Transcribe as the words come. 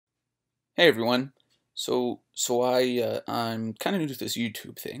Hey everyone. I'm kind of new to this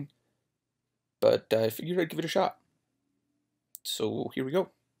YouTube thing, but I figured I'd give it a shot. So here we go.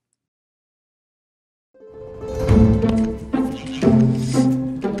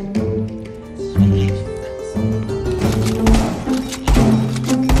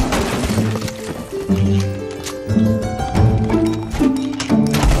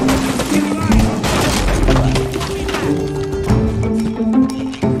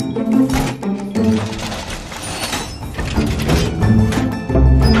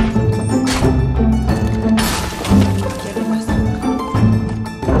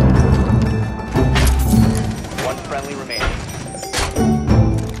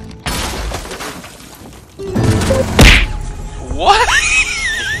 What?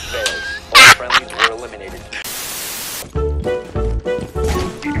 Mission failed. All friendlies were eliminated.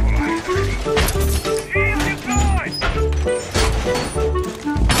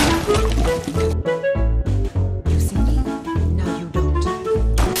 You see me? No, you don't.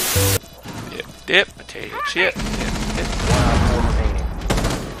 Dip, potato chip, dip. One op 4 remaining.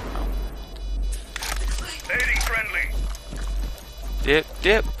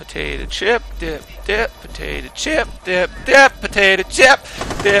 Dip, potato chip, dip, potato chip, dip, potato chip,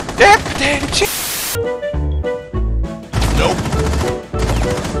 dip, potato chip. Nope.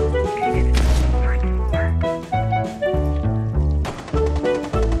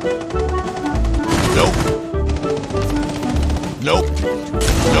 Nope.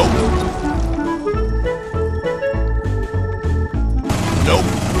 Nope. Nope. Nope.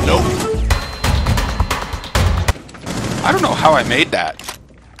 Nope. I don't know how I made that.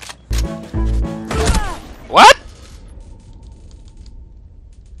 What?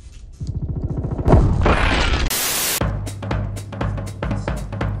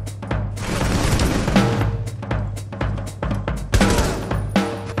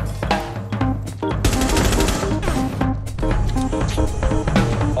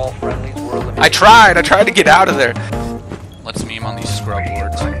 All friendlies were eliminated. I tried to get out of there. Let's meme on these scrub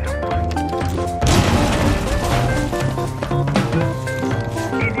lords.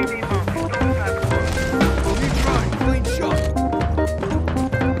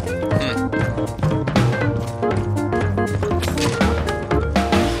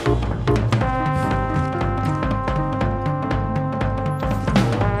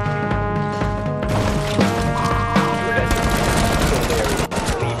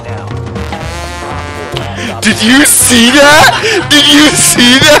 Did you see that? Did you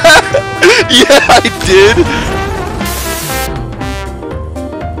see that? Yeah, I did.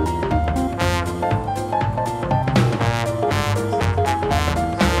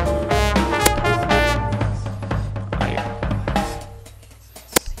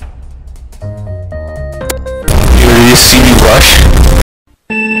 Did you see me rush?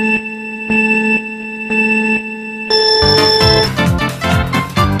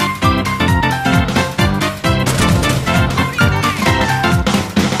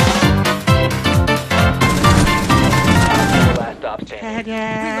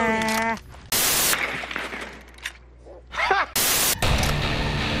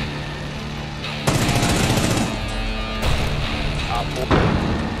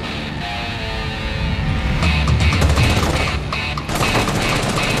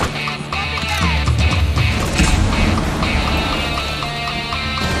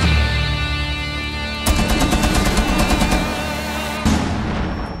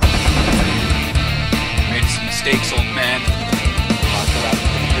 Made some mistakes, old man.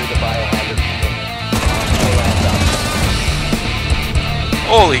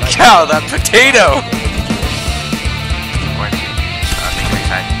 Holy cow, that potato!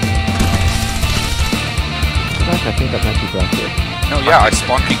 I think that might be Blackbeard. No, yeah, I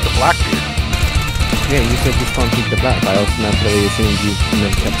spawn peeked the Blackbeard. Yeah, you said you spawn peeked the black. I automatically assumed you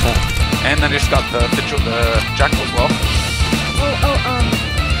never kept track. And then I just got the Jackal as well.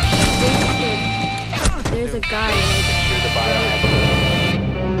 There's a guy.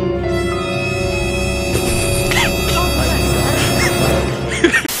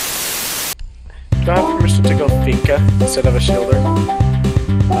 Do I have permission to go Finka instead of a shielder?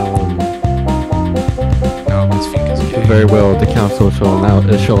 No, because Finka's gay. Very well, the council shall allow it.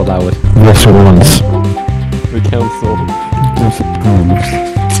 Yes, it wants. The council.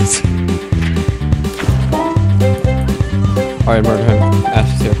 Alright, Murderheim. Ash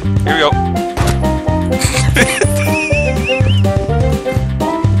is here. Here we go.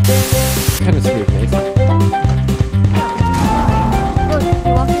 Kind of screwed me. Look,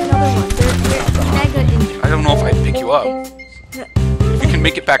 you're walking another one. They're mega injured. I don't know if I'd pick you up. If we can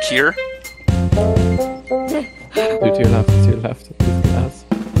make it back here. To your left, to your left. Glass.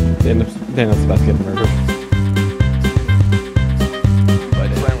 The end of Dana's about to get murdered.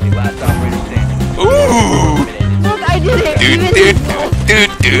 Friendly, last operator standing. Ooh! Eliminated. Look, I did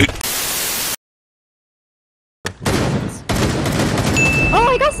it. Dude. Oh,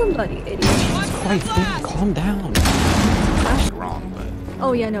 I got somebody, idiot. Christ, Dana, calm down. Wrong, but.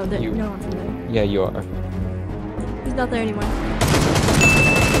 Oh yeah, no, You- no one's in there. Yeah, you are. He's not there anymore.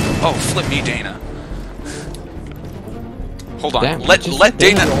 Oh, flip me, Dana. Hold on. Damn, let just let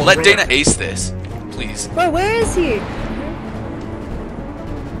Dana Dana go let over Dana it. ace this, please. Bro, where is he?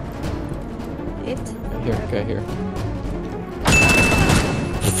 It. Here, okay, here.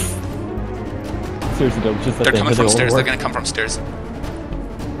 Seriously, don't just let They're them coming hit from it stairs. all They're work. gonna come from stairs.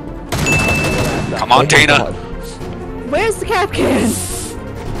 Come Oh on, my Dana. God. Where's the cap can?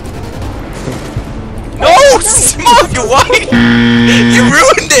 No, Smug, why? You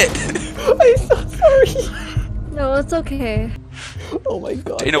ruined it. I'm so sorry. No, it's okay. Oh my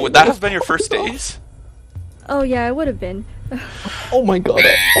God. Dana, would that have been your first days? Oh yeah, it would have been. Oh my God.